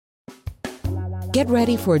Get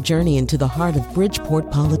ready for a journey into the heart of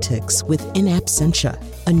Bridgeport politics with In Absentia,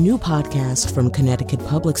 a new podcast from Connecticut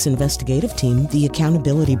Public's investigative team, The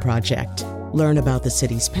Accountability Project. Learn about the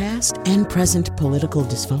city's past and present political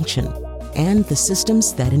dysfunction and the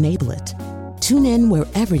systems that enable it. Tune in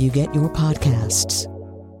wherever you get your podcasts.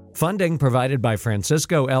 Funding provided by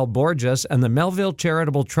Francisco L. Borges and the Melville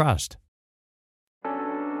Charitable Trust.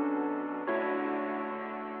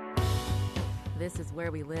 This is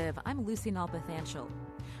Where We Live. I'm Lucy Nalpathanchel.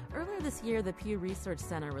 Earlier this year, the Pew Research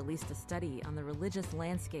Center released a study on the religious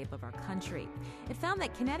landscape of our country. It found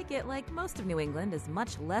that Connecticut, like most of New England, is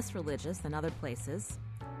much less religious than other places,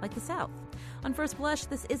 like the South. On first blush,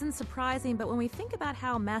 this isn't surprising, but when we think about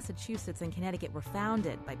how Massachusetts and Connecticut were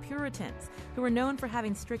founded by Puritans, who were known for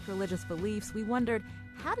having strict religious beliefs, we wondered,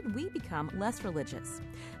 how did we become less religious?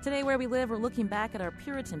 Today, Where We Live, we're looking back at our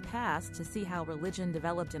Puritan past to see how religion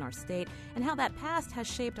developed in our state and how that past has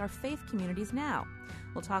shaped our faith communities now.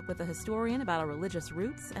 We'll talk with a historian about our religious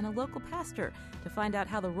roots and a local pastor to find out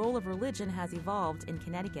how the role of religion has evolved in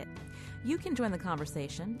Connecticut. You can join the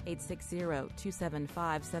conversation,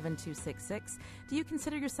 860-275-7266. Do you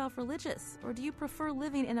consider yourself religious, or do you prefer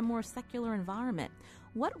living in a more secular environment?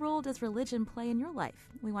 What role does religion play in your life?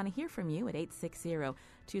 We want to hear from you at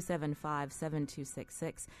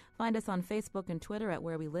 860-275-7266. Find us on Facebook and Twitter at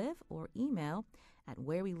Where We Live, or email at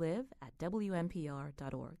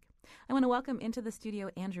wherewelive@wnpr.org. I want to welcome into the studio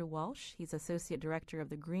Andrew Walsh. He's Associate Director of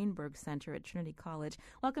the Greenberg Center at Trinity College.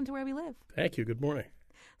 Welcome to Where We Live. Thank you. Good morning.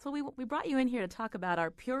 So we brought you in here to talk about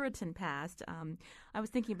our Puritan past. I was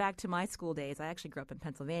thinking back to my school days. I actually grew up in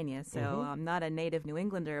Pennsylvania, so I'm not a native New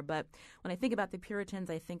Englander. But when I think about the Puritans,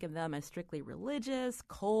 I think of them as strictly religious,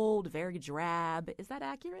 cold, very drab. Is that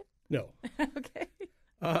accurate? No. Okay.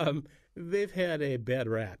 They've had a bad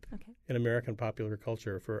rap Okay. in American popular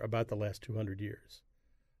culture for about the last 200 years.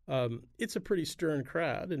 It's a pretty stern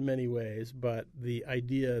crowd in many ways, but the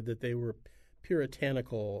idea that they were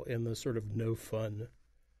puritanical in the sort of no fun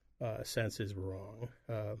sense is wrong.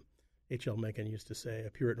 H.L. Mencken used to say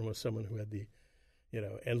a Puritan was someone who had the,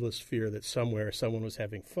 endless fear that somewhere someone was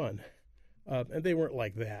having fun, and they weren't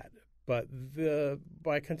like that. But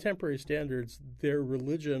by contemporary standards, their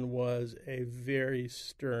religion was a very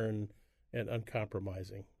stern and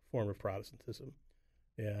uncompromising form of Protestantism,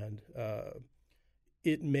 and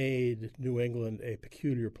it made New England a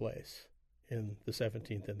peculiar place in the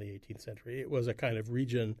 17th and the 18th century. It was a kind of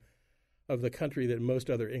region of the country that most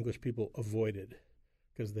other English people avoided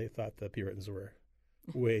because they thought the Puritans were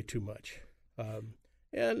way too much.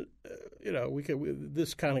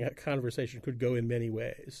 This kind of conversation could go in many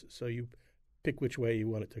ways. So you pick which way you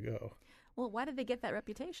want it to go. Well, why did they get that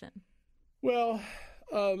reputation? Well,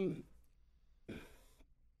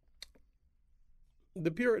 the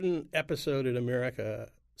Puritan episode in America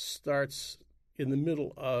starts in the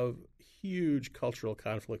middle of huge cultural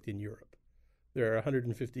conflict in Europe. There are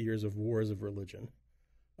 150 years of wars of religion,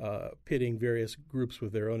 pitting various groups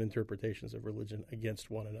with their own interpretations of religion against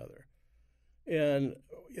one another. And,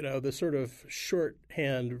 the sort of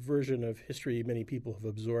shorthand version of history many people have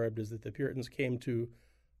absorbed is that the Puritans came to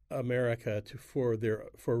America for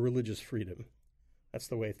religious freedom. That's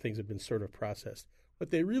the way things have been sort of processed.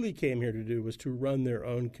 What they really came here to do was to run their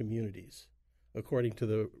own communities according to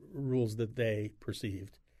the rules that they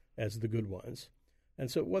perceived as the good ones. And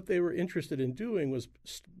so what they were interested in doing was,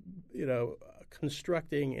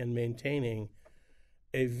 constructing and maintaining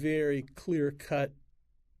a very clear-cut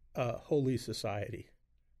holy society,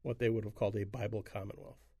 what they would have called a Bible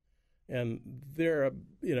Commonwealth. And they're,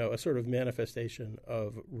 a sort of manifestation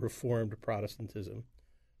of Reformed Protestantism,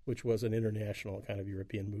 which was an international kind of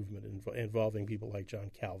European movement involving people like John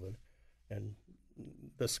Calvin and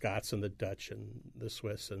the Scots and the Dutch and the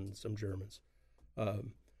Swiss and some Germans.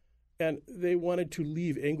 And they wanted to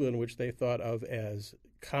leave England, which they thought of as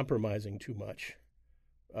compromising too much,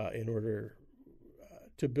 in order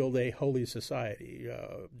to build a holy society.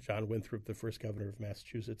 John Winthrop, the first governor of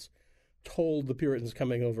Massachusetts, told the Puritans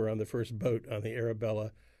coming over on the first boat on the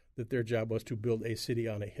Arabella that their job was to build a city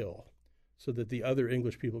on a hill so that the other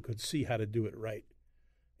English people could see how to do it right.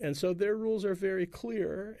 And so their rules are very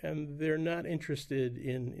clear, and they're not interested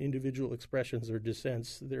in individual expressions or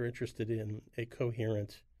dissents. They're interested in a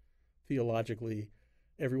coherent, theologically,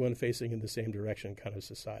 everyone facing in the same direction kind of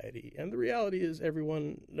society. And the reality is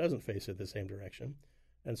everyone doesn't face in the same direction.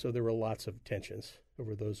 And so there were lots of tensions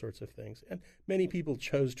over those sorts of things. And many people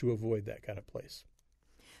chose to avoid that kind of place.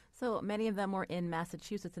 So many of them were in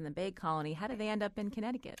Massachusetts in the Bay Colony. How did they end up in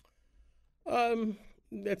Connecticut? Many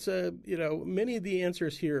of the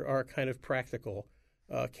answers here are kind of practical.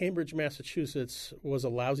 Cambridge, Massachusetts was a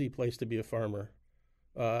lousy place to be a farmer.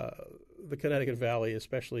 the Connecticut Valley,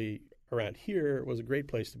 especially around here, was a great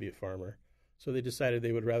place to be a farmer. So they decided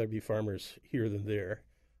they would rather be farmers here than there.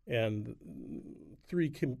 And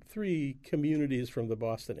three communities from the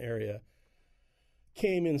Boston area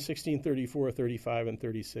came in 1634, 35, and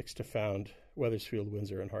 36 to found Wethersfield,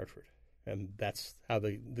 Windsor, and Hartford. And that's how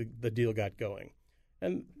the deal got going.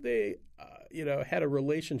 And they, had a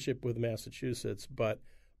relationship with Massachusetts, but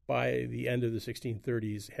by the end of the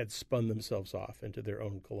 1630s had spun themselves off into their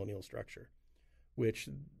own colonial structure, which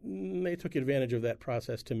they took advantage of that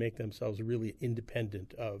process to make themselves really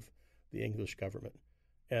independent of the English government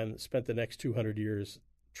and spent the next 200 years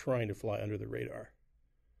trying to fly under the radar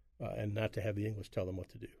and not to have the English tell them what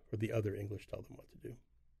to do or the other English tell them what to do.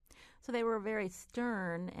 So they were very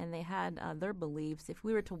stern, and they had their beliefs. If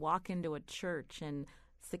we were to walk into a church in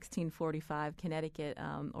 1645 Connecticut,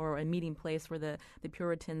 or a meeting place where the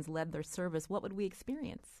Puritans led their service, what would we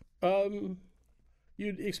experience?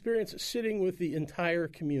 You'd experience sitting with the entire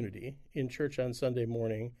community in church on Sunday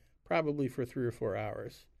morning, probably for 3 or 4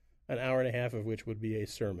 hours, an hour and a half of which would be a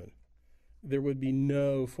sermon. There would be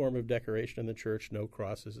no form of decoration in the church, no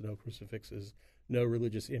crosses, no crucifixes, no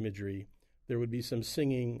religious imagery. There would be some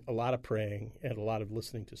singing, a lot of praying, and a lot of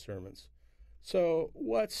listening to sermons. So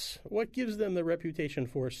what gives them the reputation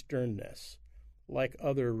for sternness, like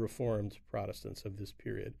other Reformed Protestants of this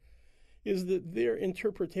period, is that their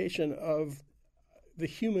interpretation of the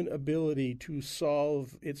human ability to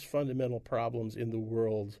solve its fundamental problems in the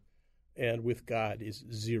world and with God is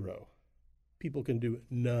zero. People can do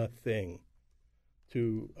nothing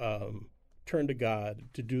to turn to God,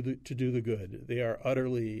 to do the good. They are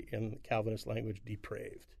utterly, in Calvinist language,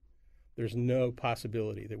 depraved. There's no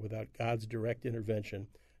possibility that without God's direct intervention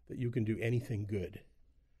that you can do anything good.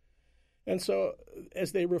 And so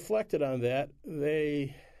as they reflected on that,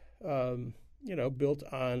 they built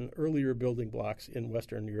on earlier building blocks in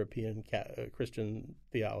Western European Christian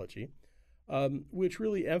theology, which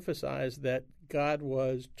really emphasized that God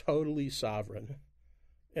was totally sovereign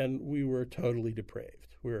and we were totally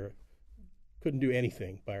depraved. We couldn't do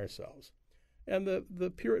anything by ourselves. And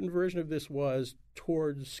the Puritan version of this was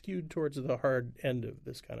skewed towards the hard end of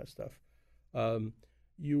this kind of stuff.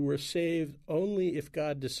 You were saved only if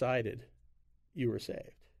God decided you were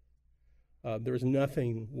saved. There was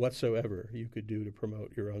nothing whatsoever you could do to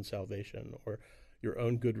promote your own salvation or your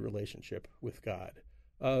own good relationship with God.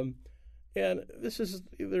 And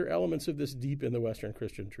there are elements of this deep in the Western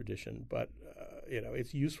Christian tradition, but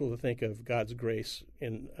it's useful to think of God's grace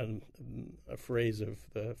in a phrase of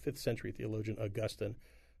the 5th century theologian Augustine,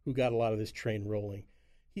 who got a lot of this train rolling.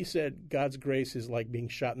 He said, God's grace is like being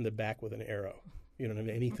shot in the back with an arrow. You don't have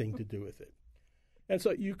anything to do with it. And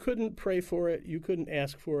so you couldn't pray for it, you couldn't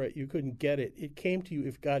ask for it, you couldn't get it. It came to you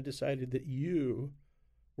if God decided that you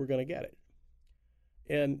were going to get it.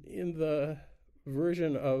 And in the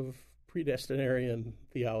version of predestinarian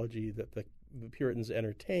theology that the Puritans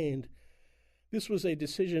entertained, this was a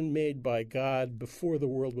decision made by God before the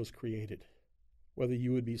world was created, whether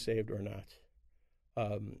you would be saved or not.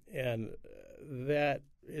 And that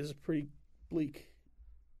is a pretty bleak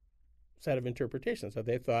set of interpretations. So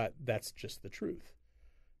they thought that's just the truth.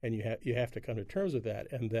 And you have to come to terms with that.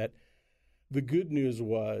 And that the good news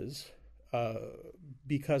was,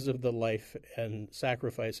 because of the life and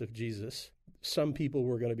sacrifice of Jesus, some people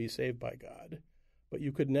were going to be saved by God. But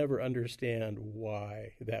you could never understand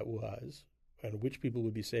why that was, and which people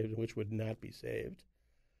would be saved and which would not be saved.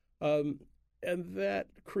 And that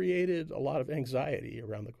created a lot of anxiety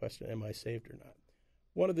around the question, am I saved or not?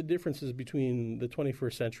 One of the differences between the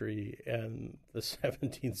 21st century and the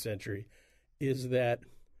 17th century is that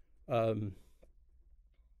my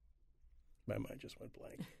mind just went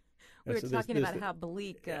blank. We were talking about how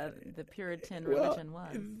bleak the Puritan religion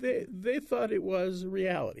was. They thought it was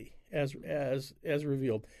reality as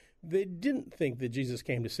revealed. They didn't think that Jesus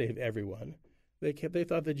came to save everyone. They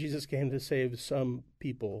thought that Jesus came to save some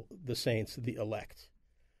people, the saints, the elect,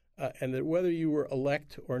 and that whether you were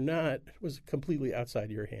elect or not was completely outside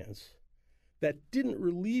your hands. That didn't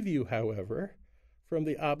relieve you, however, from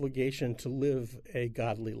the obligation to live a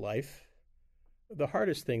godly life. The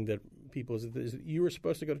hardest thing that people is that you were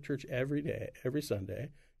supposed to go to church every day, every Sunday.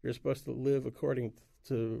 You're supposed to live according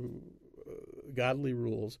to godly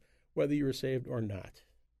rules, whether you were saved or not.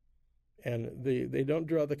 And they don't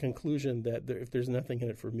draw the conclusion that if there's nothing in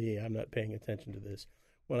it for me, I'm not paying attention to this.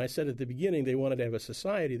 When I said at the beginning they wanted to have a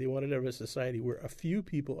society, they wanted to have a society where a few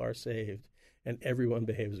people are saved and everyone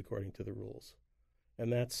behaves according to the rules.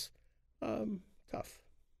 And that's tough.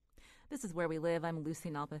 This is Where We Live. I'm Lucy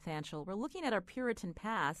Nalpathanchel. We're looking at our Puritan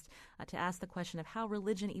past to ask the question of how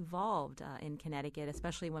religion evolved in Connecticut,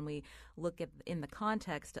 especially when we look at in the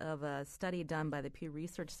context of a study done by the Pew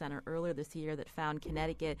Research Center earlier this year that found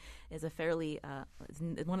Connecticut is a fairly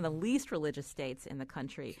one of the least religious states in the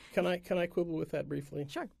country. Can I quibble with that briefly?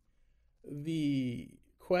 Sure. The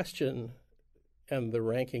question and the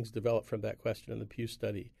rankings developed from that question in the Pew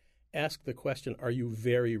study ask the question, are you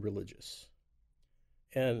very religious?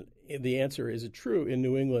 And the answer is it true. In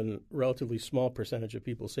New England, a relatively small percentage of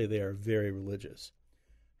people say they are very religious.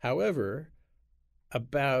 However,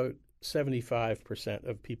 about 75%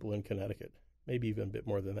 of people in Connecticut, maybe even a bit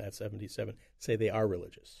more than that, 77, say they are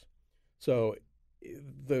religious. So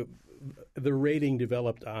the rating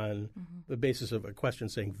developed on the basis of a question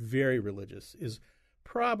saying very religious is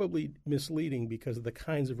probably misleading because of the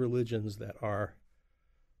kinds of religions that are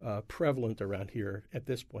prevalent around here at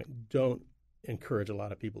this point don't encourage a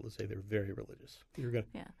lot of people to say they're very religious.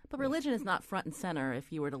 But religion is not front and center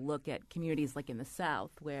if you were to look at communities like in the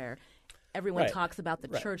South where everyone talks about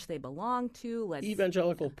the church they belong to.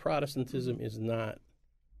 Evangelical Protestantism is not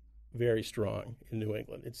very strong in New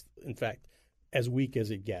England. It's, in fact, as weak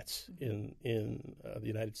as it gets in the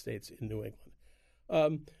United States, in New England.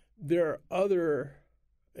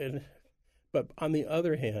 But on the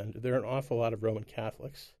other hand, there are an awful lot of Roman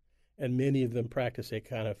Catholics, and many of them practice a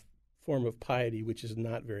kind of form of piety which is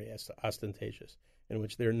not very ostentatious, in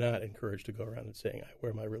which they're not encouraged to go around and saying, I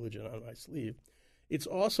wear my religion on my sleeve. It's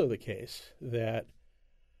also the case that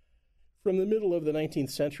from the middle of the 19th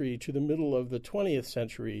century to the middle of the 20th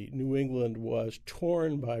century, New England was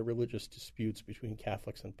torn by religious disputes between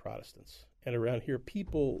Catholics and Protestants. And around here,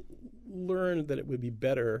 people learned that it would be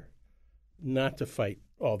better not to fight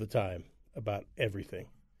all the time about everything.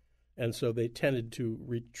 And so they tended to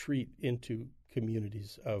retreat into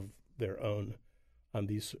communities of their own on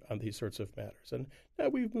these sorts of matters. And now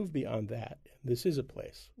we've moved beyond that. This is a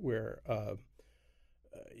place where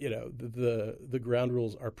the ground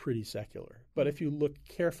rules are pretty secular. But if you look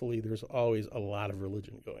carefully, there's always a lot of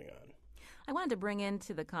religion going on. I wanted to bring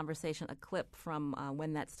into the conversation a clip from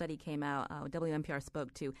when that study came out. WNPR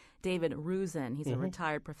spoke to David Ruzin. He's a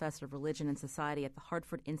retired professor of religion and society at the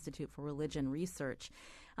Hartford Institute for Religion Research.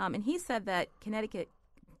 And he said that Connecticut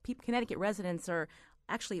residents are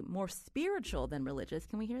actually more spiritual than religious.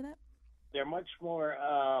 Can we hear that? They're much more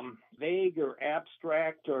vague or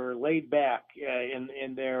abstract or laid back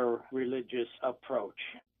in their religious approach.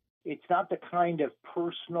 It's not the kind of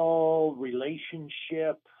personal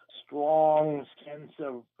relationship, strong sense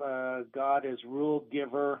of God as rule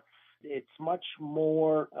giver. It's much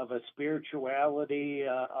more of a spirituality,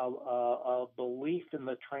 a belief in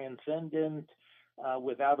the transcendent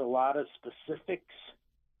without a lot of specifics.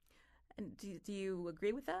 And do you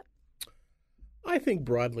agree with that? I think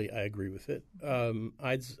broadly I agree with it.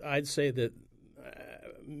 I'd say that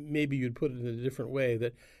maybe you'd put it in a different way,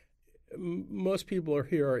 that most people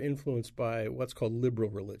here are influenced by what's called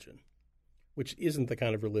liberal religion, which isn't the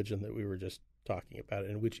kind of religion that we were just talking about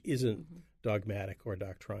and which isn't dogmatic or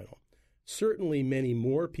doctrinal. Certainly many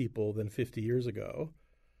more people than 50 years ago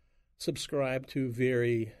subscribe to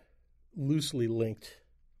very loosely linked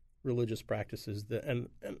religious practices. And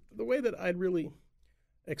the way that I'd really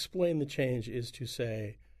explain the change is to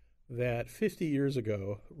say that 50 years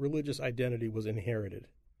ago, religious identity was inherited.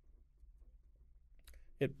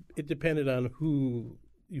 It depended on who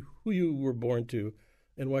you were born to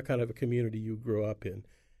and what kind of a community you grew up in.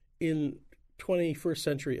 In 21st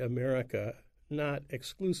century America, not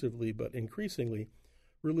exclusively but increasingly,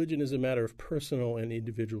 religion is a matter of personal and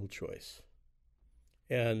individual choice.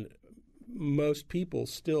 And most people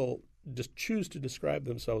still just choose to describe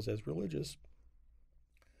themselves as religious,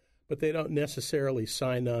 but they don't necessarily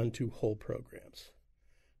sign on to whole programs.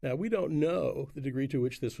 Now, we don't know the degree to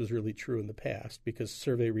which this was really true in the past because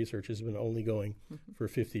survey research has been only going for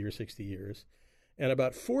 50 or 60 years. And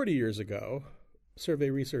about 40 years ago,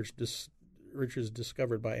 survey researchers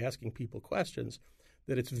discovered by asking people questions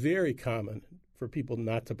that it's very common for people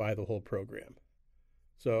not to buy the whole program.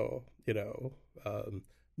 So,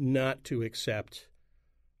 not to accept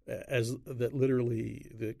as that literally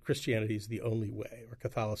that Christianity is the only way or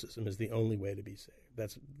Catholicism is the only way to be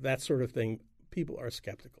saved. That sort of thing people are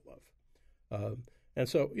skeptical of. And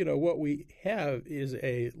so, what we have is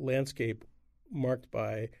a landscape marked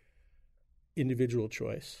by individual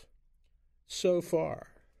choice. So far,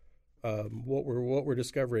 what we're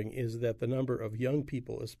discovering is that the number of young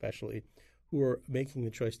people, especially, who are making the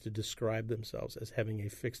choice to describe themselves as having a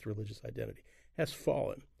fixed religious identity has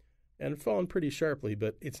fallen, and fallen pretty sharply,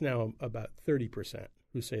 but it's now about 30%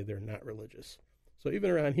 who say they're not religious. So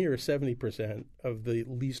even around here, 70% of the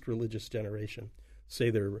least religious generation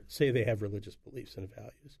say they have religious beliefs and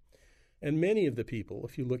values. And many of the people,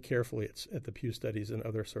 if you look carefully at the Pew studies and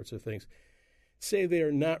other sorts of things, say they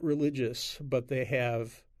are not religious, but they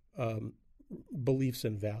have beliefs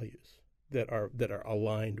and values that are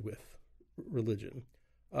aligned with religion.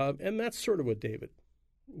 And that's sort of what David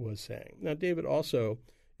was saying. Now, David also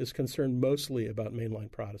is concerned mostly about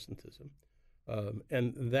mainline Protestantism.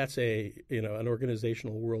 And that's an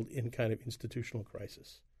organizational world in kind of institutional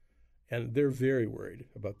crisis. And they're very worried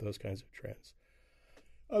about those kinds of trends.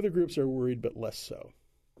 Other groups are worried, but less so.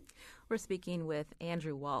 We're speaking with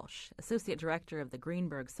Andrew Walsh, Associate Director of the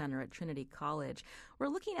Greenberg Center at Trinity College. We're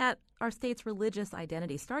looking at our state's religious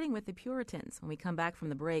identity, starting with the Puritans. When we come back from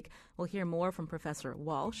the break, we'll hear more from Professor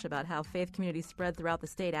Walsh about how faith communities spread throughout the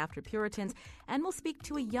state after Puritans, and we'll speak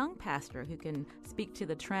to a young pastor who can speak to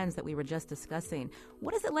the trends that we were just discussing.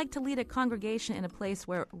 What is it like to lead a congregation in a place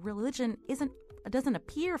where religion doesn't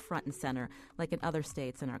appear front and center like in other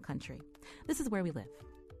states in our country? This is Where We Live.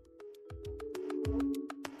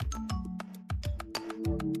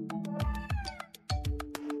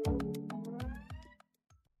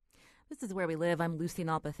 This is Where We Live. I'm Lucy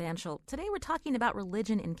Nalpathanchel. Today we're talking about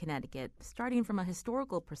religion in Connecticut, starting from a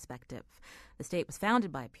historical perspective. The state was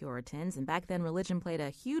founded by Puritans, and back then religion played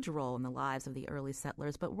a huge role in the lives of the early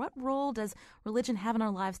settlers. But what role does religion have in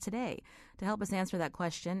our lives today? To help us answer that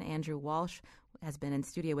question, Andrew Walsh has been in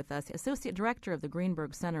studio with us, Associate Director of the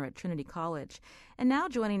Greenberg Center at Trinity College. And now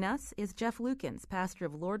joining us is Jeff Lukens, pastor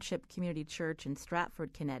of Lordship Community Church in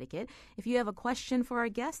Stratford, Connecticut. If you have a question for our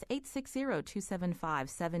guest,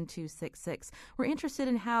 860-275-7266. We're interested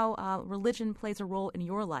in how religion plays a role in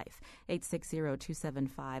your life,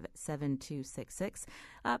 860-275-7266.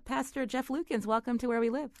 Pastor Jeff Lukens, welcome to Where We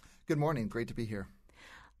Live. Good morning. Great to be here.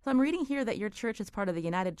 So I'm reading here that your church is part of the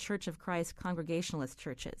United Church of Christ Congregationalist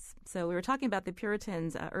churches. So we were talking about the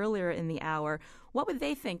Puritans earlier in the hour. What would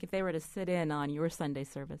they think if they were to sit in on your Sunday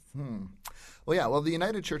service? Well, the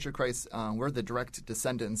United Church of Christ, we're the direct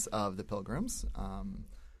descendants of the Pilgrims.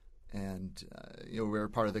 We're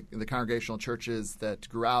part of the congregational churches that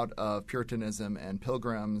grew out of Puritanism and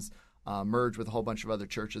Pilgrims, merged with a whole bunch of other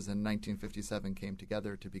churches in 1957, came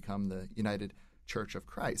together to become the United Church of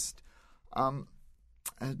Christ.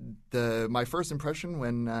 My first impression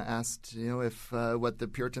when asked, if what the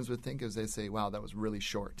Puritans would think is they say, "Wow, that was really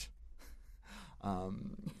short."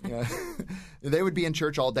 They would be in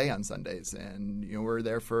church all day on Sundays, and we're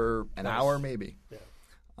there for an hour maybe. Yeah.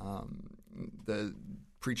 The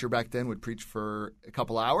preacher back then would preach for a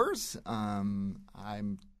couple hours. I'm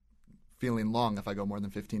feeling long if I go more than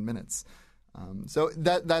 15 minutes. So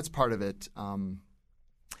that's part of it.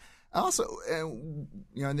 Also, in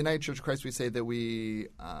the United Church of Christ, we say that we,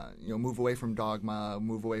 move away from dogma,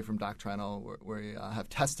 move away from doctrinal. We have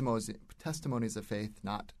testimonies of faith,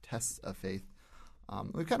 not tests of faith.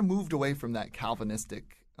 We've kind of moved away from that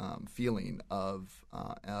Calvinistic feeling of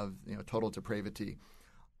total depravity.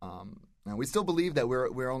 And we still believe that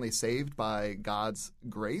we're only saved by God's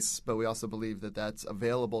grace, but we also believe that that's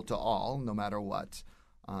available to all, no matter what.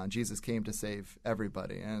 Jesus came to save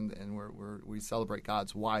everybody, and we celebrate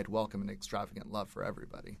God's wide welcome and extravagant love for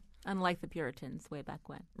everybody. Unlike the Puritans way back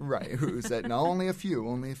when. Right, who said, no, only a few.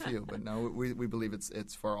 But no, we believe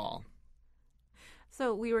it's for all.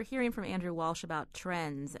 So we were hearing from Andrew Walsh about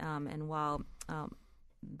trends, and while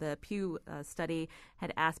the Pew study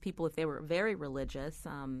had asked people if they were very religious,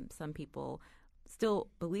 some people still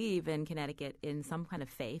believe in Connecticut in some kind of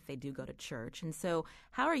faith. They do go to church. And so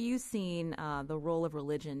how are you seeing the role of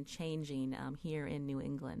religion changing here in New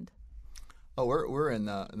England? Oh, we're in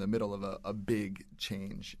the middle of a big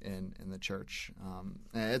change in the church.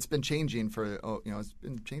 And it's been changing over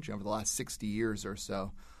the last 60 years or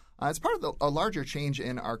so. It's part of a larger change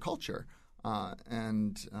in our culture,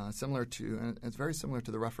 and it's very similar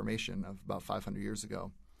to the Reformation of about 500 years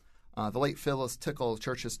ago. The late Phyllis Tickle,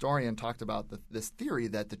 church historian, talked about this theory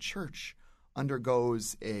that the church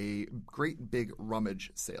undergoes a great big rummage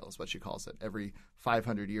sale, is what she calls it, every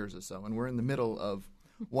 500 years or so. And we're in the middle of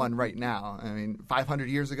one right now. I mean, 500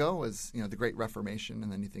 years ago was the Great Reformation,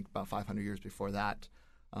 and then you think about 500 years before that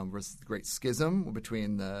was the Great Schism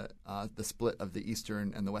between the split of the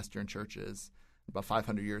Eastern and the Western churches. About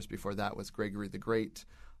 500 years before that was Gregory the Great,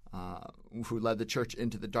 who led the church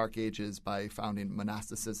into the Dark Ages by founding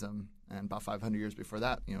monasticism, and about 500 years before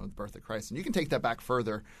that, the birth of Christ. And you can take that back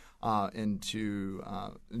further into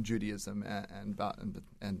Judaism and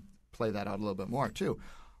play that out a little bit more too.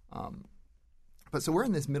 But so we're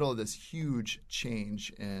in this middle of this huge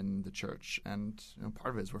change in the church, and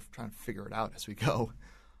part of it is we're trying to figure it out as we go.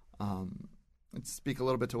 let's speak a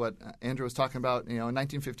little bit to what Andrew was talking about. In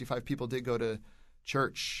 1955, people did go to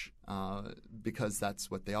church because that's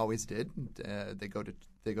what they always did. They go to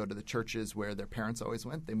the churches where their parents always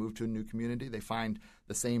went. They move to a new community. They find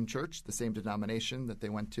the same church, the same denomination that they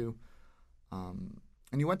went to.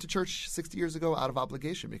 And you went to church 60 years ago out of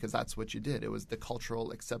obligation because that's what you did. It was the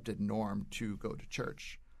cultural accepted norm to go to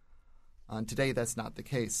church. Today, that's not the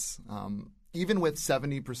case. Even with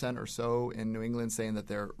 70% or so in New England saying that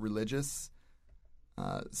they're religious,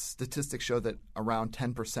 statistics show that around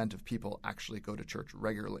 10% of people actually go to church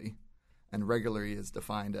regularly, and regularly is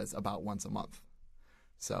defined as about once a month.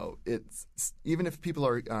 So it's even if people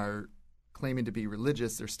are claiming to be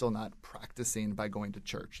religious, they're still not practicing by going to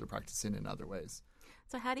church. They're practicing in other ways.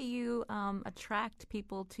 So how do you attract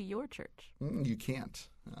people to your church? You can't.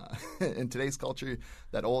 In today's culture,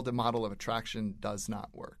 that old model of attraction does not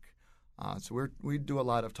work. So we do a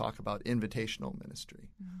lot of talk about invitational ministry,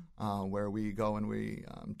 where we go and we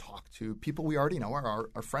talk to people we already know, are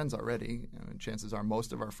our friends already. Chances are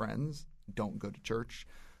most of our friends don't go to church.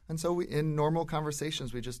 And so in normal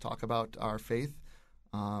conversations, we just talk about our faith,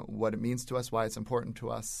 what it means to us, why it's important to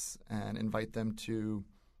us, and invite them to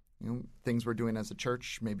things we're doing as a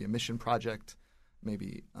church, maybe a mission project,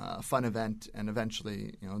 maybe a fun event, and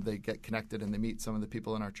eventually they get connected and they meet some of the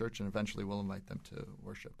people in our church, and eventually we'll invite them to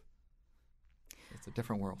worship. It's a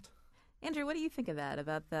different world. Andrew, what do you think of that,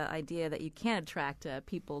 about the idea that you can attract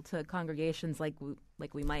people to congregations like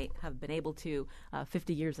we might have been able to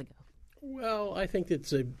 50 years ago? Well, I think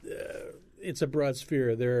it's a broad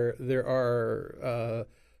sphere. There are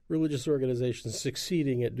religious organizations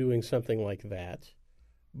succeeding at doing something like that,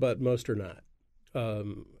 but most are not.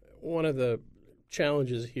 One of the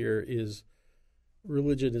challenges here is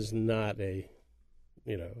religion is not a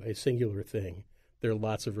singular thing. There are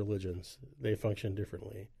lots of religions. They function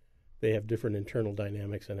differently. They have different internal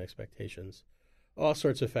dynamics and expectations. All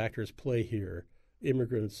sorts of factors play here.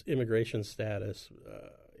 Immigration status,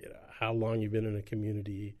 how long you've been in a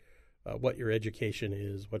community, what your education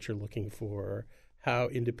is, what you're looking for, how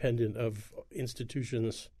independent of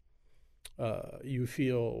institutions you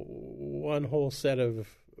feel. One whole set of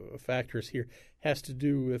factors here has to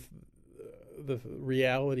do with the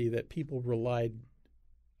reality that people relied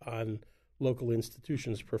on local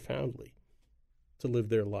institutions profoundly to live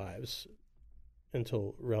their lives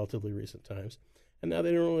until relatively recent times. And now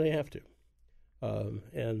they don't really have to,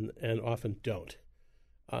 and often don't.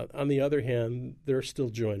 On the other hand, there are still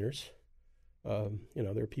joiners. There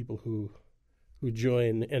are people who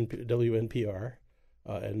join WNPR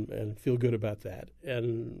and feel good about that.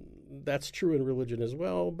 And that's true in religion as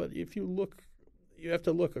well. But if you look, you have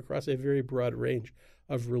to look across a very broad range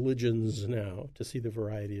of religions now to see the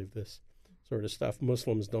variety of this sort of stuff.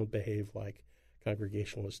 Muslims don't behave like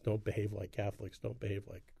Congregationalists, don't behave like Catholics, don't behave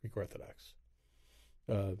like Greek Orthodox.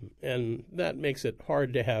 And that makes it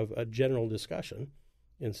hard to have a general discussion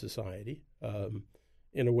in society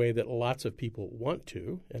in a way that lots of people want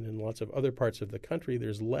to. And in lots of other parts of the country,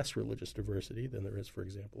 there's less religious diversity than there is, for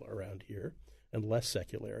example, around here, and less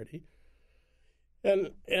secularity.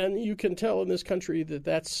 And you can tell in this country that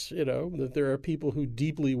that there are people who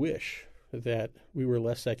deeply wish that we were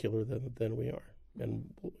less secular than we are.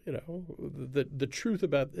 And, the truth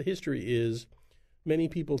about the history is many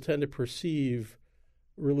people tend to perceive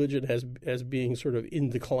religion as being sort of in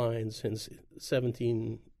decline since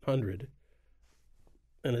 1700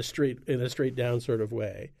 in a straight down sort of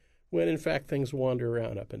way, when in fact things wander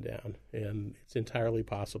around up and down. And it's entirely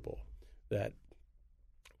possible that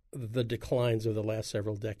the declines of the last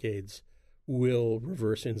several decades will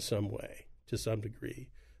reverse in some way, to some degree.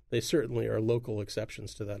 They certainly are local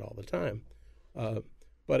exceptions to that all the time.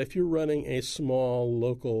 But if you're running a small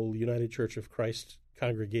local United Church of Christ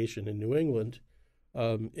congregation in New England,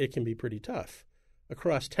 it can be pretty tough.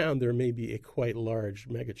 Across town, there may be a quite large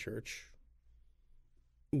megachurch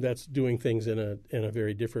that's doing things in a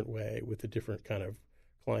very different way with a different kind of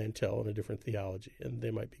clientele and a different theology, and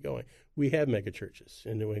they might be going. We have megachurches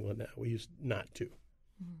in New England now. We used not to.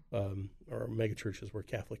 Our megachurches were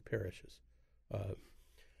Catholic parishes.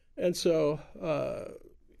 And so,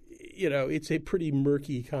 it's a pretty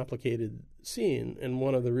murky, complicated scene. And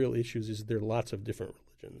one of the real issues is there are lots of different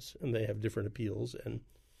religions, and they have different appeals, and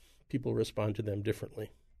people respond to them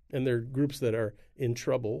differently. And there are groups that are in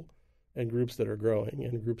trouble, and groups that are growing,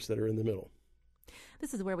 and groups that are in the middle.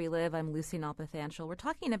 This is Where We Live. I'm Lucy Nalpathanchel. We're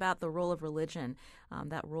talking about the role of religion,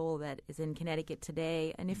 that role that is in Connecticut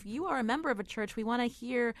today. And if you are a member of a church, we want to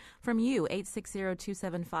hear from you,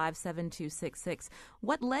 860-275-7266.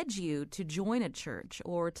 What led you to join a church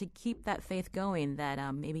or to keep that faith going that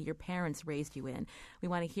maybe your parents raised you in? We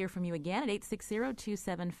want to hear from you again at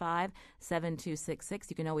 860-275-7266.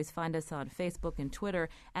 You can always find us on Facebook and Twitter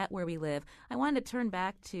at Where We Live. I wanted to turn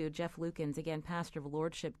back to Jeff Lukens, again, pastor of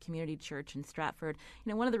Lordship Community Church in Stratford.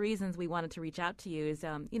 One of the reasons we wanted to reach out to you is,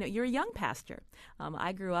 you're a young pastor.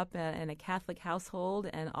 I grew up in a Catholic household,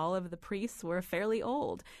 and all of the priests were fairly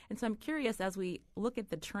old. And so I'm curious, as we look at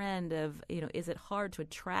the trend of, is it hard to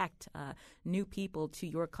attract new people to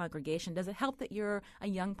your congregation? Does it help that you're a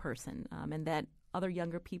young person and that other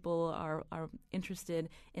younger people are interested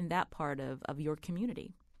in that part of your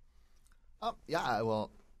community? Yeah, well,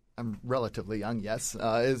 I'm relatively young, yes,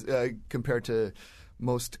 compared to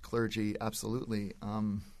most clergy, absolutely.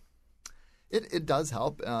 It does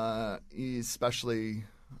help, especially,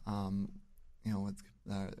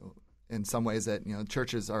 in some ways that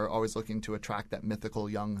churches are always looking to attract that mythical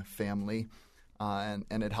young family, and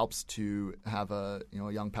it helps to have a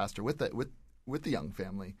young pastor with the young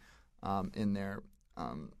family in there.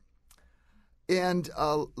 And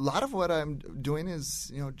a lot of what I'm doing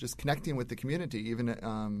is just connecting with the community.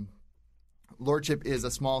 Even Lordship is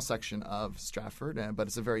a small section of Stratford, but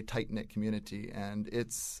it's a very tight-knit community, and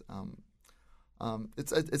it's a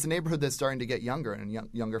neighborhood that's starting to get younger, and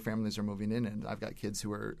younger families are moving in. And I've got kids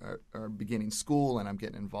who are beginning school, and I'm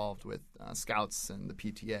getting involved with Scouts and the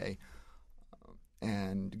PTA,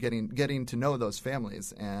 and getting to know those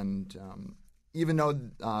families. And even though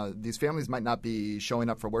these families might not be showing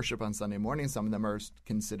up for worship on Sunday morning, some of them are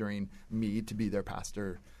considering me to be their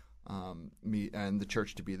pastor, me and the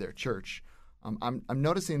church to be their church. I'm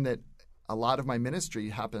noticing that a lot of my ministry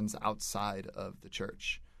happens outside of the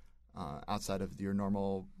church, outside of your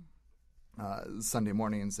normal Sunday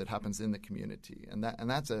mornings. It happens in the community, and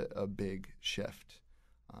that's a big shift.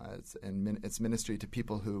 It's ministry to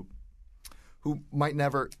people who might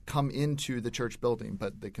never come into the church building,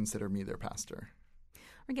 but they consider me their pastor.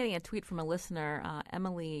 We're getting a tweet from a listener.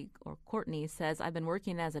 Emily or Courtney says, I've been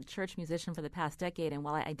working as a church musician for the past decade, and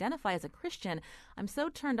while I identify as a Christian, I'm so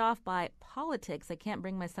turned off by politics I can't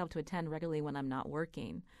bring myself to attend regularly when I'm not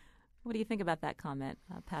working. What do you think about that comment,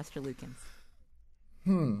 Pastor Lukens?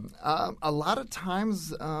 A lot of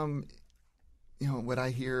times, when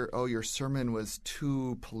I hear, your sermon was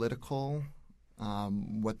too political,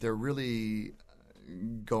 what they're really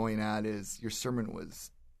going at is your sermon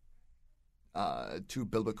was too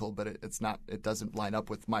biblical, but it's not. It doesn't line up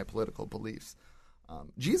with my political beliefs.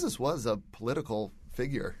 Jesus was a political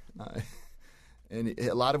figure, and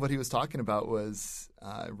a lot of what he was talking about was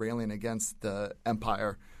railing against the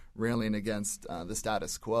empire, railing against the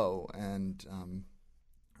status quo, and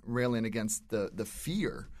railing against the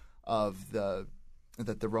fear of that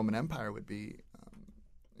the Roman Empire would be,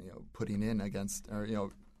 putting in against,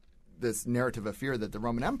 or this narrative of fear that the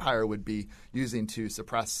Roman Empire would be using to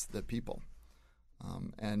suppress the people.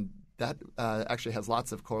 And that actually has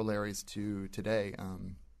lots of corollaries to today.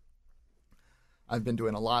 I've been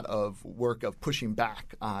doing a lot of work of pushing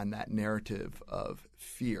back on that narrative of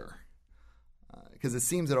fear, because it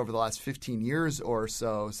seems that over the last 15 years or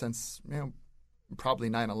so, since probably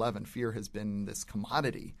 9/11, fear has been this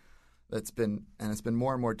commodity it's been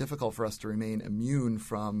more and more difficult for us to remain immune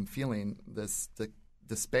from feeling the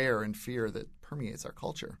despair and fear that permeates our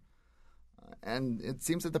culture. And it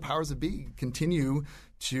seems that the powers that be continue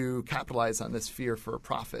to capitalize on this fear for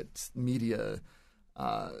profit. Media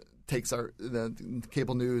takes the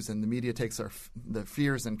cable news, and the media takes the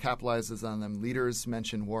fears and capitalizes on them. Leaders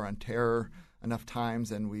mention war on terror enough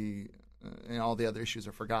times, and all the other issues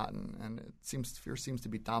are forgotten. And fear seems to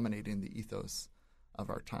be dominating the ethos of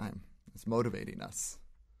our time. It's motivating us.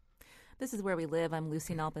 This is Where We Live. I'm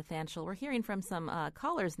Lucy Nalpathanchel. We're hearing from some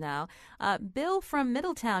callers now. Bill from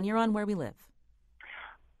Middletown, you're on Where We Live.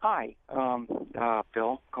 Hi,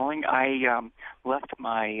 Bill calling. I left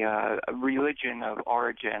my religion of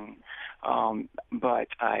origin, but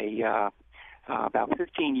about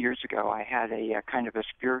 15 years ago I had a kind of a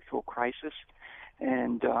spiritual crisis.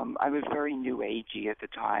 And I was very new agey at the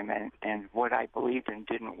time, and what I believed in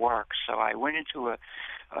didn't work. So I went into a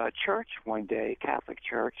church one day, a Catholic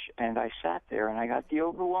church, and I sat there, and I got the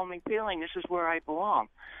overwhelming feeling this is where I belong.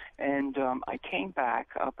 And I came back,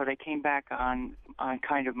 but I came back on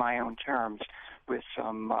kind of my own terms with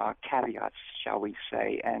some caveats, shall we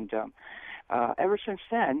say. And ever since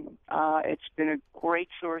then, it's been a great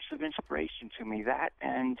source of inspiration to me. That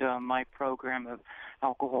and my program of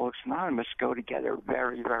Alcoholics Anonymous go together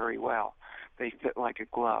very, very well. they fit like a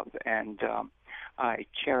glove. And I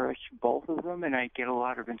cherish both of them, and I get a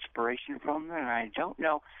lot of inspiration from them. And I don't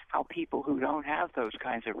know how people who don't have those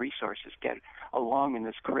kinds of resources get along in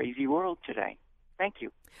this crazy world today. Thank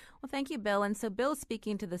you. Well, thank you, Bill. And so Bill's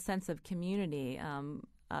speaking to the sense of community.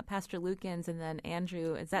 Pastor Lukens and then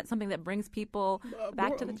Andrew, is that something that brings people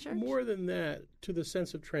back to the church? More than that, to the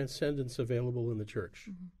sense of transcendence available in the church.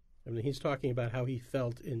 Mm-hmm. I mean, he's talking about how he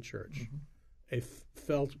felt in church,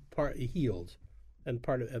 healed,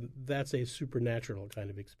 and that's a supernatural kind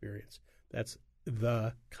of experience. That's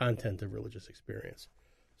the content of religious experience.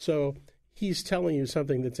 So he's telling you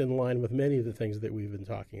something that's in line with many of the things that we've been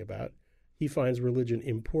talking about. He finds religion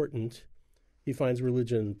important. He finds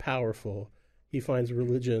religion powerful. He finds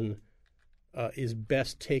religion is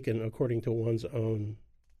best taken according to one's own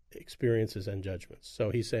experiences and judgments. So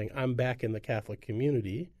he's saying, I'm back in the Catholic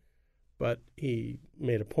community, but he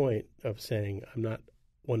made a point of saying, I'm not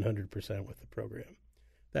 100% with the program.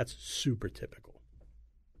 That's super typical.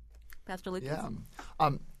 Pastor Lucas? Yeah.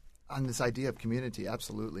 On this idea of community,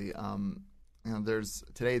 absolutely.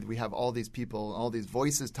 Today we have all these people, all these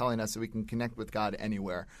voices telling us that we can connect with God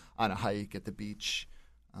anywhere, on a hike, at the beach,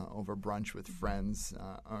 over brunch with friends,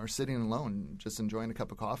 or sitting alone, just enjoying a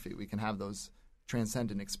cup of coffee. We can have those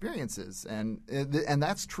transcendent experiences, and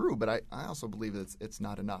that's true. But I also believe that it's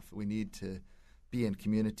not enough. We need to be in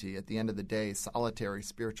community. At the end of the day, solitary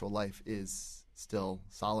spiritual life is still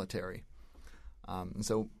solitary, and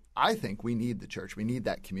so I think we need the church. We need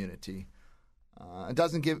that community. It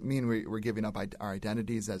doesn't mean we're giving up our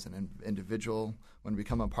identities as an individual. When we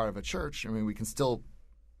become a part of a church, I mean, we can still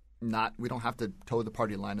we don't have to toe the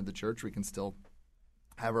party line of the church. We can still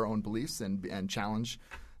have our own beliefs and challenge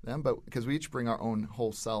them, but because we each bring our own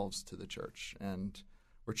whole selves to the church, and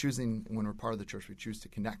we're choosing, when we're part of the church, we choose to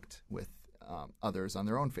connect with others on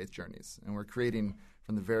their own faith journeys, and we're creating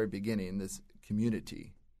from the very beginning this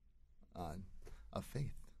community of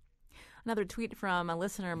faith. Another tweet from a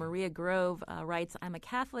listener, Maria Grove, writes, I'm a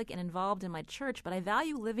Catholic and involved in my church, but I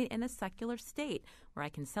value living in a secular state where I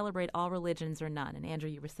can celebrate all religions or none. And Andrew,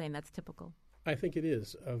 you were saying that's typical. I think it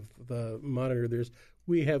is of the monitor.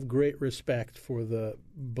 We have great respect for the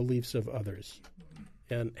beliefs of others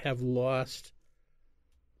and have lost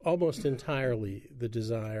almost entirely the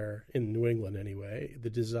desire, in New England anyway,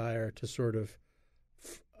 the desire to sort of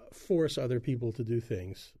force other people to do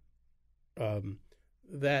things.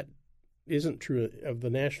 That isn't true of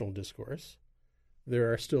the national discourse.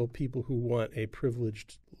 There are still people who want a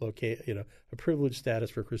privileged a privileged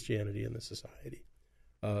status for Christianity in the society,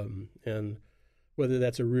 and whether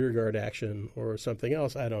that's a rearguard action or something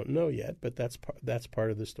else, I don't know yet. But that's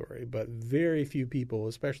part of the story. But very few people,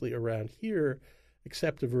 especially around here,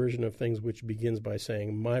 accept a version of things which begins by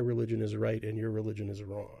saying my religion is right and your religion is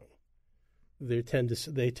wrong. They tend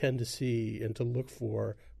to see and to look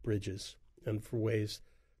for bridges and for ways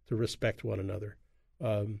to respect one another.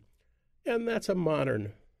 And that's a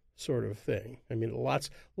modern sort of thing. I mean, lots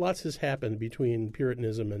has happened between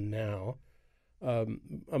Puritanism and now.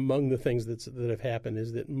 Among the things that have happened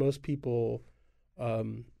is that most people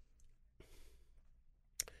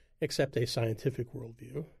accept a scientific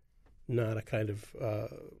worldview, not a kind of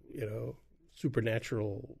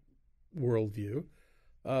supernatural worldview,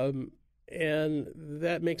 and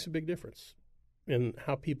that makes a big difference in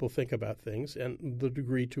how people think about things and the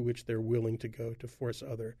degree to which they're willing to go to force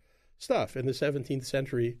other stuff. In the 17th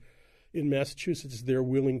century in Massachusetts, they're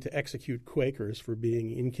willing to execute Quakers for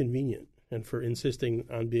being inconvenient and for insisting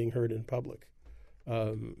on being heard in public.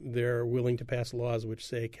 They're willing to pass laws which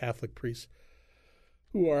say Catholic priests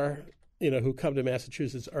who come to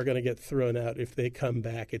Massachusetts are going to get thrown out. If they come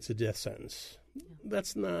back, it's a death sentence.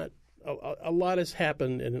 That's not a lot has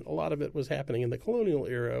happened, and a lot of it was happening in the colonial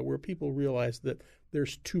era, where people realized that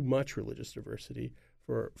there's too much religious diversity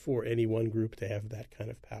for any one group to have that kind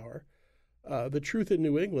of power. The truth in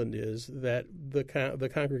New England is that the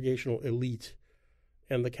congregational elite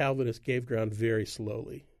and the Calvinists gave ground very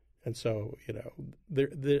slowly, and so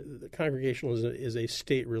the congregationalism is a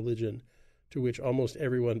state religion to which almost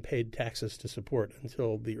everyone paid taxes to support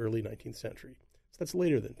until the early 19th century. So that's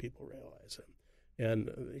later than people realize.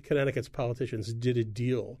 And Connecticut's politicians did a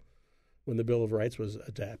deal when the Bill of Rights was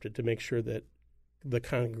adopted to make sure that the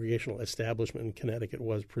congregational establishment in Connecticut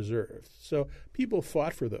was preserved. So people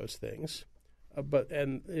fought for those things,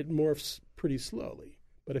 and it morphs pretty slowly.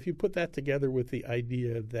 But if you put that together with the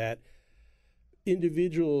idea that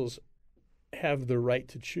individuals have the right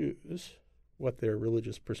to choose what their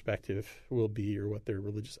religious perspective will be or what their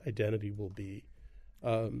religious identity will be,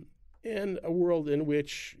 and a world in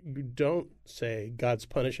which you don't say God's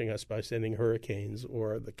punishing us by sending hurricanes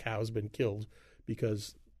or the cow's been killed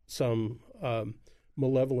because some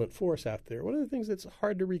malevolent force out there. One of the things that's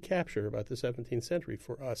hard to recapture about the 17th century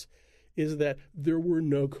for us is that there were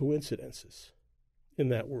no coincidences in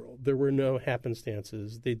that world. There were no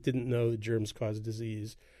happenstances. They didn't know that germs cause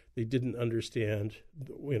disease. They didn't understand,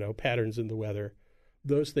 patterns in the weather.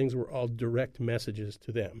 Those things were all direct messages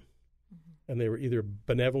to them, and they were either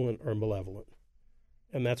benevolent or malevolent.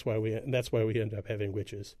 And that's why we end up having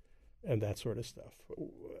witches and that sort of stuff.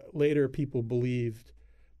 Later, people believed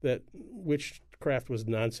that witchcraft was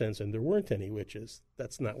nonsense and there weren't any witches.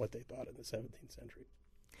 That's not what they thought in the 17th century.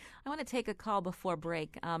 I want to take a call before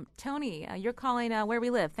break. Tony, you're calling Where We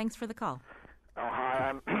Live. Thanks for the call. Oh,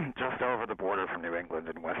 hi. I'm just over the border from New England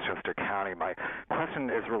in Westchester County. My question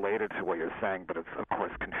is related to what you're saying, but it's, of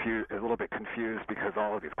course, a little bit confused because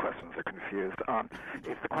all of these questions are confused.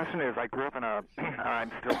 The question is, I grew up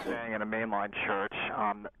I'm still staying in a mainline church,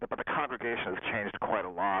 but the congregation has changed quite a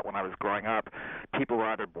lot. When I was growing up, people were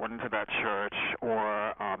either born into that church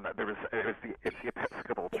or it's the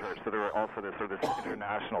Episcopal church, so there were also this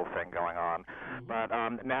international thing going on. But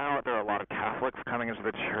now there are a lot of Catholics coming into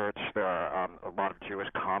the church. There are a lot of Jewish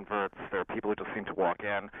converts. There are people who just seem to walk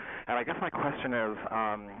in. And I guess my question is,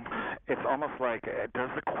 it's almost like, does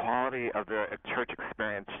the quality of the church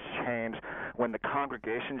experience change when the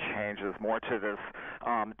congregation changes more to this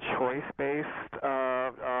choice-based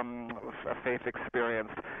faith experience,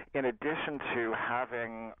 in addition to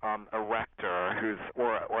having a rector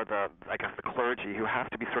or the clergy who have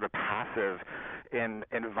to be sort of passive in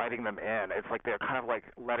inviting them in? It's like they're kind of like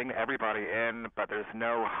letting everybody in, but there's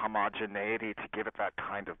no homogeneity to give it that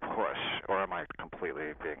kind of push. Or am I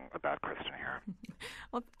completely being a bad Christian here?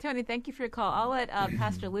 Well, Tony, thank you for your call. I'll let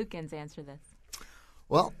Pastor Lukens answer this.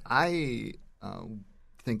 Well, I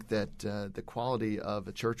think that the quality of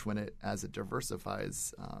a church as it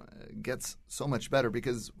diversifies gets so much better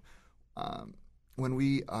because when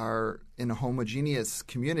we are in homogeneous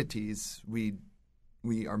communities, we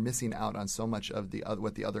are missing out on so much of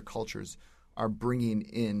what the other cultures are bringing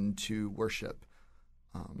into worship.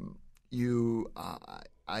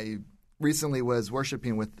 I recently was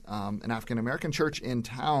worshiping with an African American church in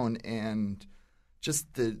town, and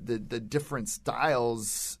just the different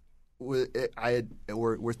styles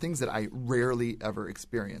were things that I rarely ever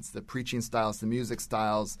experienced. The preaching styles, the music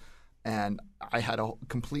styles, and I had a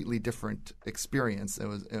completely different experience. It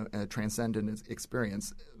was a transcendent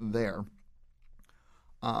experience there.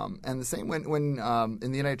 And the same when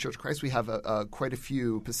in the United Church of Christ, we have quite a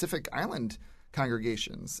few Pacific Island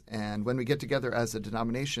congregations. And when we get together as a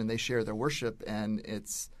denomination, they share their worship, and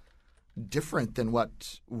it's different than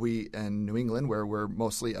what we in New England, where we're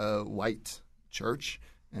mostly a white church,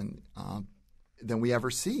 and than we ever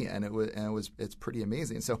see. And it's pretty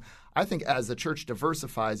amazing. So I think as the church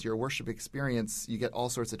diversifies your worship experience, you get all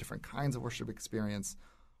sorts of different kinds of worship experience,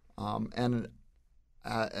 and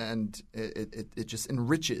it just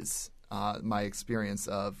enriches my experience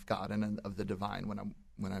of God and of the divine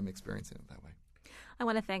when I'm experiencing it that way. I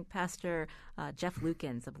want to thank Pastor Jeff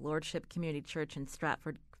Lukens of Lordship Community Church in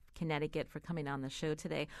Stratford, Connecticut, for coming on the show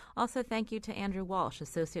today. Also, thank you to Andrew Walsh,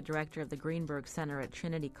 Associate Director of the Greenberg Center at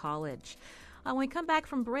Trinity College. When we come back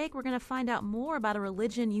from break, we're going to find out more about a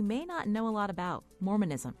religion you may not know a lot about,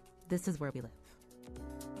 Mormonism. This is Where We Live.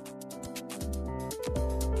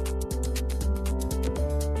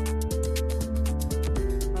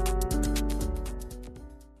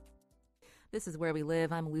 This is Where We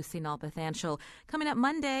Live. I'm Lucy Nalpathanchel. Coming up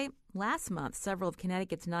Monday, last month, several of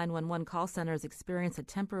Connecticut's 911 call centers experienced a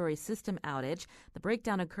temporary system outage. The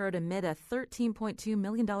breakdown occurred amid a $13.2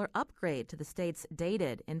 million upgrade to the state's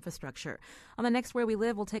dated infrastructure. On the next Where We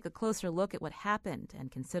Live, we'll take a closer look at what happened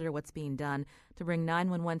and consider what's being done to bring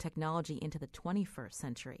 911 technology into the 21st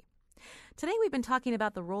century. Today we've been talking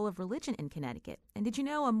about the role of religion in Connecticut. And did you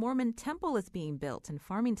know a Mormon temple is being built in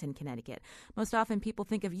Farmington, Connecticut? Most often people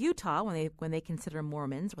think of Utah when they consider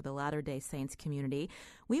Mormons or the Latter-day Saints community.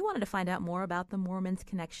 We wanted to find out more about the Mormons'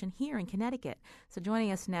 connection here in Connecticut. So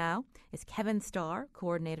joining us now is Kevin Starr,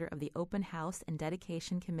 coordinator of the Open House and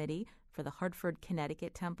Dedication Committee for the Hartford,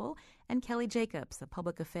 Connecticut Temple, and Kelly Jacobs, a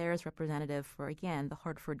public affairs representative for, again, the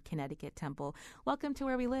Hartford, Connecticut Temple. Welcome to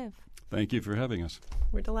Where We Live. Thank you for having us.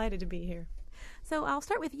 We're delighted to be here. So I'll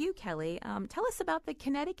start with you, Kelly. Tell us about the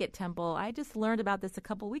Connecticut Temple. I just learned about this a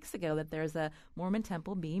couple weeks ago, that there's a Mormon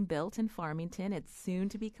temple being built in Farmington. It's soon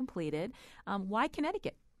to be completed. Why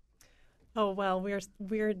Connecticut? Oh, well,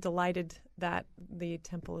 we're delighted that the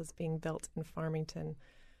temple is being built in Farmington.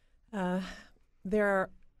 There are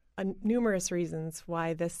numerous reasons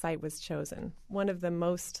why this site was chosen. One of the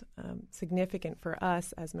most significant for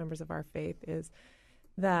us as members of our faith is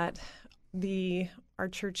that our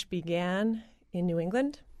church began in New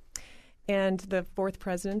England And the fourth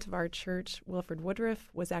president of our church, Wilford Woodruff,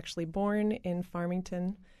 was actually born in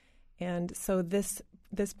Farmington. And so this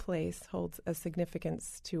place holds a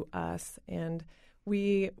significance to us. And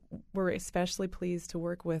we were especially pleased to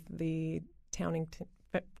work with the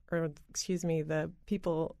the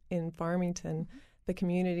people in Farmington. The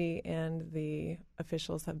community and the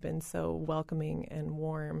officials have been so welcoming and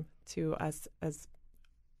warm to us as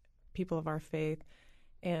people of our faith.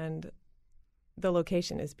 And the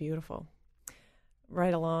location is beautiful.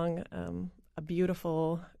 Right along a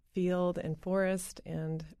beautiful field and forest,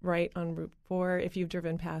 and right on Route 4. If you've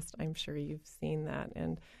driven past, I'm sure you've seen that.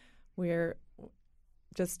 And we're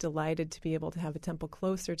just delighted to be able to have a temple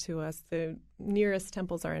closer to us. The nearest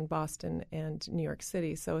temples are in Boston and New York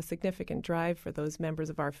City, so a significant drive for those members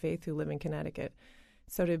of our faith who live in Connecticut.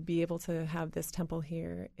 So to be able to have this temple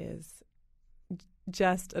here is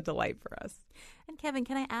just a delight for us. And Kevin,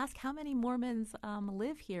 can I ask how many Mormons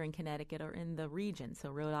live here in Connecticut or in the region,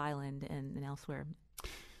 so Rhode Island and elsewhere?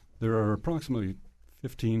 There are approximately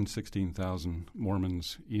 16,000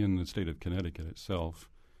 Mormons in the state of Connecticut itself.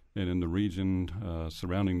 And in the region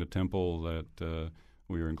surrounding the temple that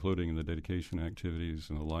we are including in the dedication activities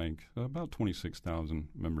and the like, about 26,000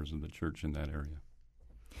 members of the church in that area.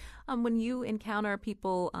 When you encounter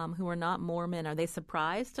people who are not Mormon, are they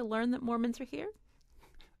surprised to learn that Mormons are here?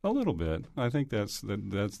 A little bit. I think that's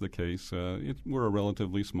the case. We're a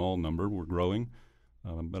relatively small number. We're growing.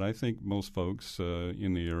 But I think most folks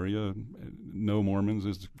in the area know Mormons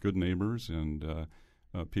as good neighbors and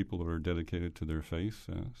people who are dedicated to their faith.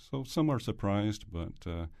 So some are surprised, but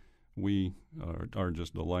we are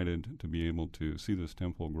just delighted to be able to see this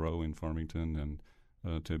temple grow in Farmington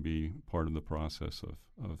and to be part of the process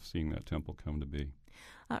of seeing that temple come to be.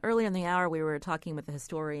 Earlier in the hour, we were talking with a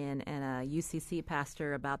historian and a UCC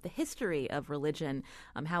pastor about the history of religion,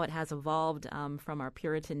 how it has evolved from our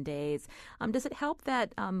Puritan days. Does it help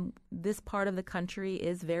that this part of the country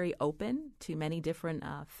is very open to many different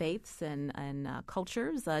faiths and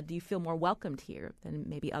cultures? Do you feel more welcomed here than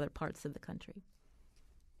maybe other parts of the country?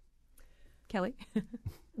 Kelly?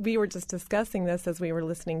 We were just discussing this as we were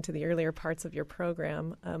listening to the earlier parts of your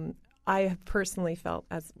program. I have personally felt,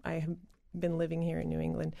 as I have been living here in New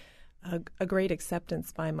England, a great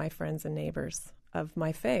acceptance by my friends and neighbors of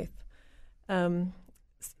my faith. In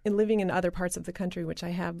living in other parts of the country, which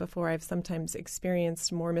I have before, I've sometimes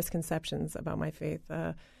experienced more misconceptions about my faith,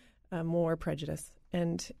 more prejudice.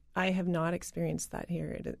 And I have not experienced that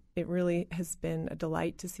here. It really has been a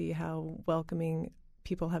delight to see how welcoming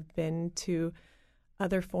people have been to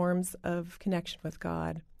other forms of connection with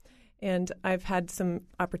God. And I've had some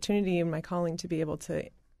opportunity in my calling to be able to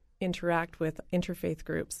interact with interfaith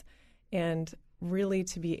groups and really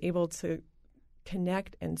to be able to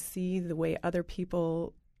connect and see the way other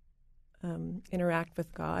people interact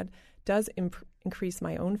with God does increase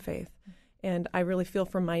my own faith. And I really feel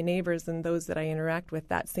from my neighbors and those that I interact with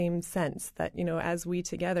that same sense that, as we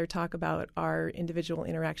together talk about our individual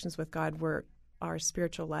interactions with God, our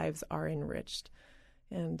spiritual lives are enriched.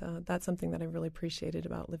 And that's something that I really appreciated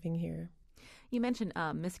about living here. You mentioned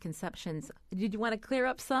misconceptions. Did you want to clear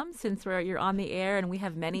up some, since you're on the air and we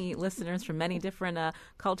have many listeners from many different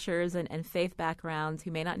cultures and faith backgrounds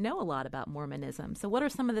who may not know a lot about Mormonism? So what are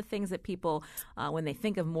some of the things that people, when they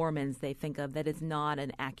think of Mormons, they think of that is not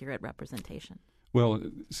an accurate representation? Well,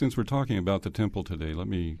 since we're talking about the temple today, let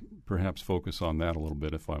me perhaps focus on that a little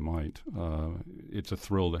bit, if I might. It's a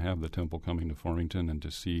thrill to have the temple coming to Farmington and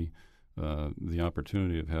to see the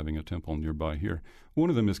opportunity of having a temple nearby here. One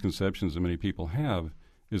of the misconceptions that many people have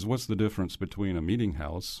is what's the difference between a meeting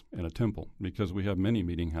house and a temple? Because we have many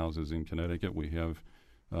meeting houses in Connecticut. We have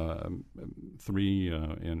three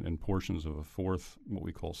and portions of a fourth, what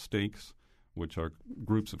we call stakes, which are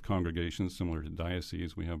groups of congregations similar to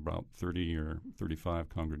dioceses. We have about 30 or 35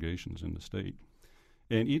 congregations in the state.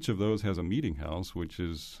 And each of those has a meeting house, which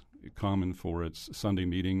is common for its Sunday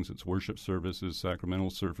meetings, its worship services,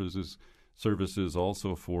 sacramental services,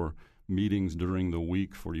 also for meetings during the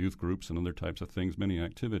week for youth groups and other types of things, many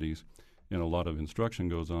activities, and a lot of instruction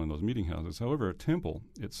goes on in those meeting houses. However, a temple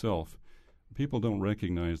itself, people don't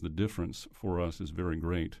recognize the difference for us is very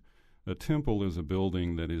great. A temple is a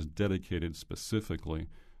building that is dedicated specifically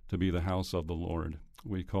to be the house of the Lord.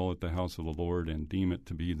 We call it the house of the Lord and deem it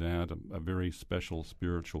to be that, a very special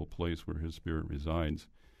spiritual place where His Spirit resides.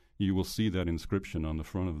 You will see that inscription on the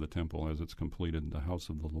front of the temple as it's completed, the house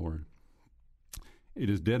of the Lord. It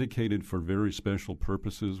is dedicated for very special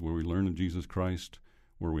purposes where we learn of Jesus Christ,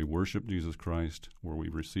 where we worship Jesus Christ, where we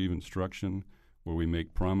receive instruction, where we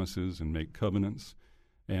make promises and make covenants,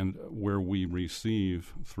 and where we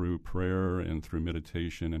receive through prayer and through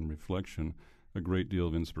meditation and reflection a great deal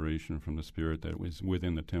of inspiration from the Spirit that was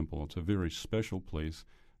within the temple. It's a very special place,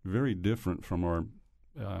 very different from our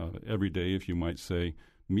everyday, if you might say,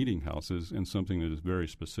 meeting houses, and something that is very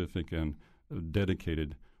specific and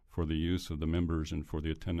dedicated for the use of the members and for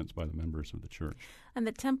the attendance by the members of the church. And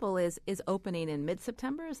the temple is opening in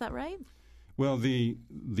mid-September, is that right? Well, the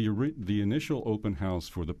initial open house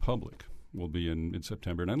for the public will be in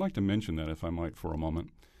mid-September, and I'd like to mention that, if I might, for a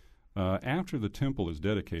moment. After the temple is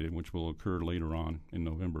dedicated, which will occur later on in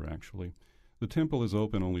November, actually, the temple is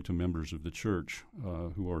open only to members of the church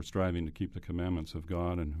who are striving to keep the commandments of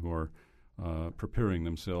God and who are preparing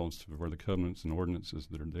themselves for the covenants and ordinances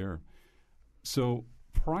that are there. So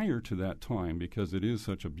prior to that time, because it is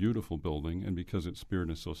such a beautiful building and because its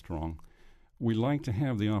spirit is so strong, we like to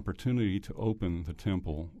have the opportunity to open the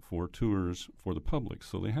temple for tours for the public,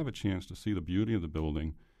 so they have a chance to see the beauty of the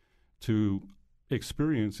building, to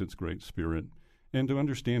experience its great spirit, and to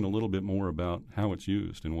understand a little bit more about how it's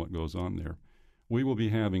used and what goes on there. We will be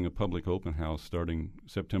having a public open house starting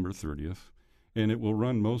September 30th, and it will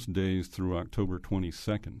run most days through October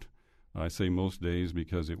 22nd. I say most days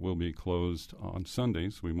because it will be closed on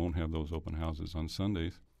Sundays. We won't have those open houses on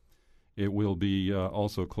Sundays. It will be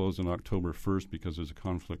also closed on October 1st because there's a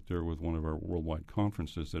conflict there with one of our worldwide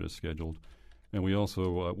conferences that is scheduled. And we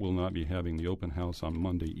also will not be having the open house on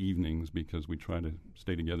Monday evenings because we try to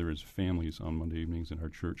stay together as families on Monday evenings in our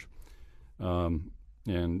church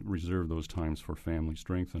and reserve those times for family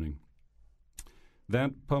strengthening.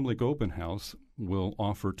 That public open house will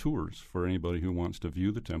offer tours for anybody who wants to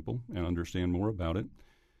view the temple and understand more about it.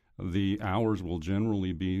 The hours will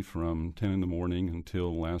generally be from 10 in the morning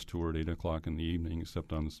until last tour at 8 o'clock in the evening,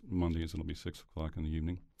 except on Mondays it'll be 6 o'clock in the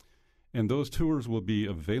evening. And those tours will be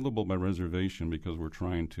available by reservation because we're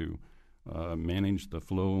trying to manage the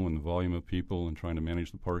flow and the volume of people and trying to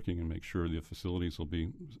manage the parking and make sure the facilities will be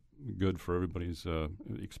good for everybody's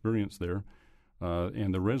experience there.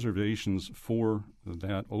 And the reservations for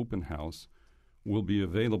that open house will be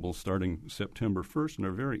available starting September 1st and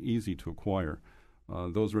are very easy to acquire.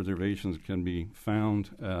 Those reservations can be found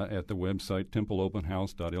at the website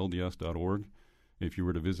templeopenhouse.lds.org. If you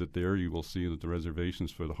were to visit there, you will see that the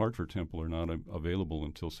reservations for the Hartford Temple are not available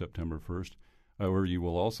until September 1st. However, you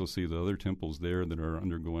will also see the other temples there that are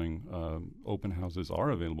undergoing open houses are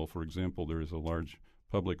available. For example, there is a large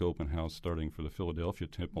public open house starting for the Philadelphia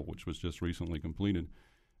Temple, which was just recently completed,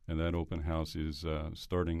 and that open house is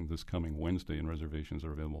starting this coming Wednesday, and reservations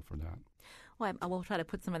are available for that. Well, I will try to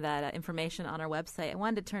put some of that information on our website. I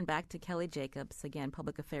wanted to turn back to Kelly Jacobs, again,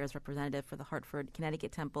 Public Affairs Representative for the Hartford,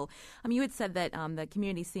 Connecticut Temple. You had said that the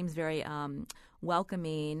community seems very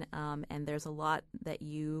welcoming, and there's a lot that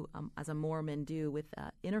you, as a Mormon, do with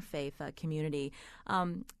interfaith community.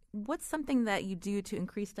 What's something that you do to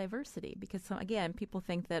increase diversity? Because, again, people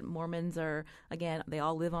think that Mormons are, again, they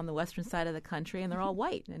all live on the western side of the country and they're all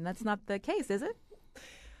white, and that's not the case, is it?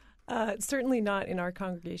 Certainly not in our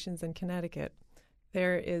congregations in Connecticut.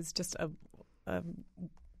 There is just a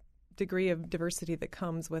degree of diversity that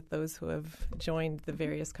comes with those who have joined the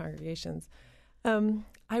various congregations.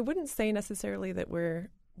 I wouldn't say necessarily that we're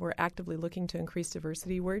actively looking to increase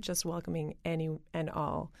diversity. We're just welcoming any and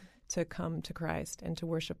all to come to Christ and to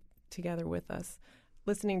worship together with us.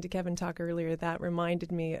 Listening to Kevin talk earlier, that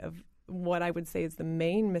reminded me of what I would say is the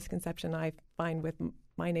main misconception I find with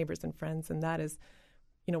my neighbors and friends, and that is,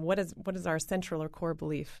 what is our central or core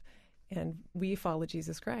belief? And we follow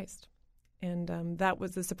Jesus Christ. And that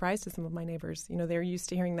was a surprise to some of my neighbors. They're used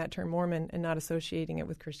to hearing that term Mormon and not associating it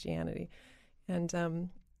with Christianity. And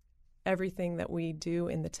everything that we do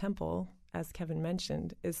in the temple, as Kevin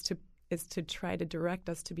mentioned, is to try to direct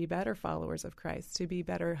us to be better followers of Christ, to be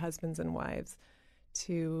better husbands and wives,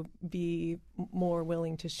 to be more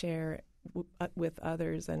willing to share with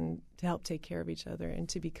others and to help take care of each other, and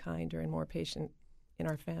to be kinder and more patient in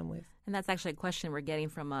our families. And that's actually a question we're getting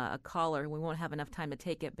from a caller. We won't have enough time to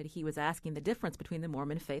take it, but he was asking the difference between the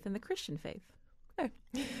Mormon faith and the Christian faith. Okay.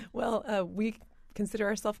 Well, we consider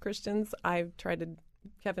ourselves Christians.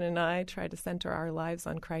 Kevin and I try to center our lives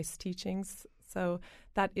on Christ's teachings. So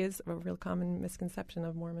that is a real common misconception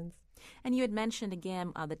of Mormons. And you had mentioned,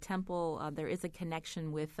 again, the temple, there is a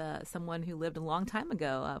connection with someone who lived a long time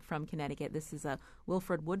ago from Connecticut. This is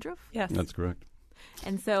Wilford Woodruff? Yes. That's correct.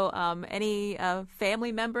 And so any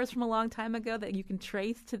family members from a long time ago that you can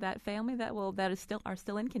trace to that family that are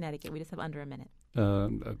still in Connecticut? We just have under a minute.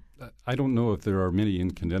 I don't know if there are many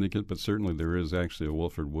in Connecticut, but certainly there is actually a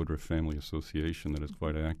Wilford Woodruff Family Association that is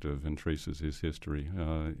quite active and traces his history.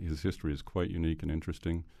 His history is quite unique and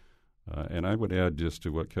interesting. And I would add just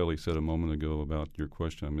to what Kelly said a moment ago about your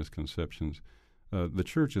question on misconceptions, The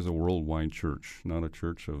church is a worldwide church, not a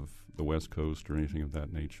church of the West Coast or anything of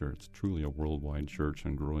that nature. It's truly a worldwide church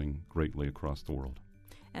and growing greatly across the world.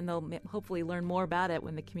 And they'll hopefully learn more about it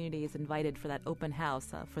when the community is invited for that open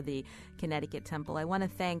house for the Connecticut Temple. I want to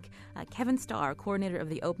thank Kevin Starr, coordinator of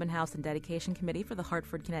the Open House and Dedication Committee for the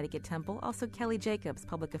Hartford, Connecticut Temple. Also, Kelly Jacobs,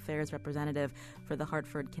 public affairs representative for the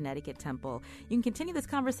Hartford, Connecticut Temple. You can continue this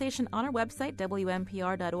conversation on our website,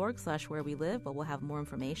 WNPR.org/where we live, but we'll have more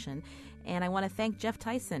information. And I want to thank Jeff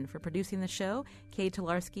Tyson for producing the show, Katie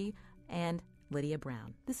Tolarski, and Lydia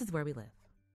Brown. This is Where We Live.